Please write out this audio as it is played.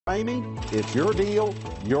Ramey, it's your deal,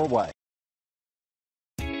 your way.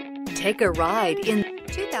 Take a ride in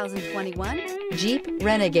 2021 Jeep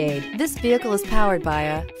Renegade. This vehicle is powered by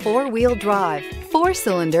a 4-wheel drive,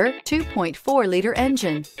 4-cylinder, 2.4-liter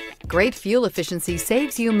engine. Great fuel efficiency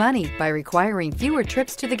saves you money by requiring fewer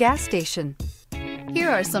trips to the gas station. Here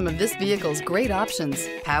are some of this vehicle's great options: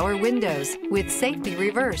 power windows with safety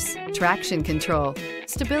reverse, traction control,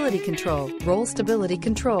 stability control, roll stability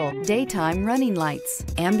control, daytime running lights,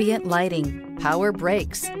 ambient lighting, power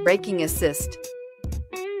brakes, braking assist.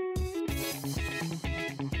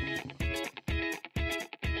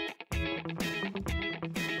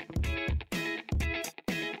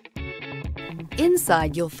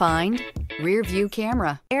 Inside you'll find rear view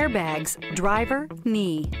camera, airbags, driver,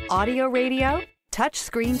 knee, audio radio,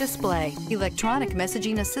 touchscreen display, electronic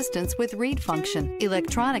messaging assistance with read function,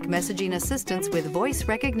 electronic messaging assistance with voice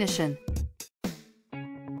recognition.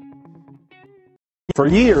 For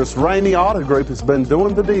years, Ramey Auto Group has been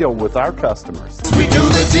doing the deal with our customers. We do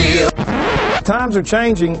the deal. Times are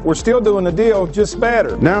changing. We're still doing the deal, just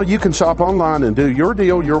better. Now you can shop online and do your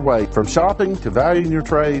deal your way, from shopping to valuing your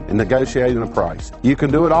trade and negotiating a price. You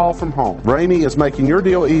can do it all from home. Ramey is making your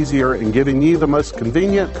deal easier and giving you the most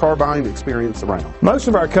convenient car buying experience around. Most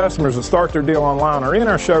of our customers that start their deal online are in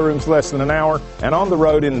our showrooms less than an hour and on the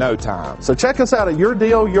road in no time. So check us out at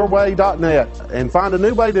yourdealyourway.net and find a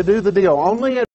new way to do the deal only at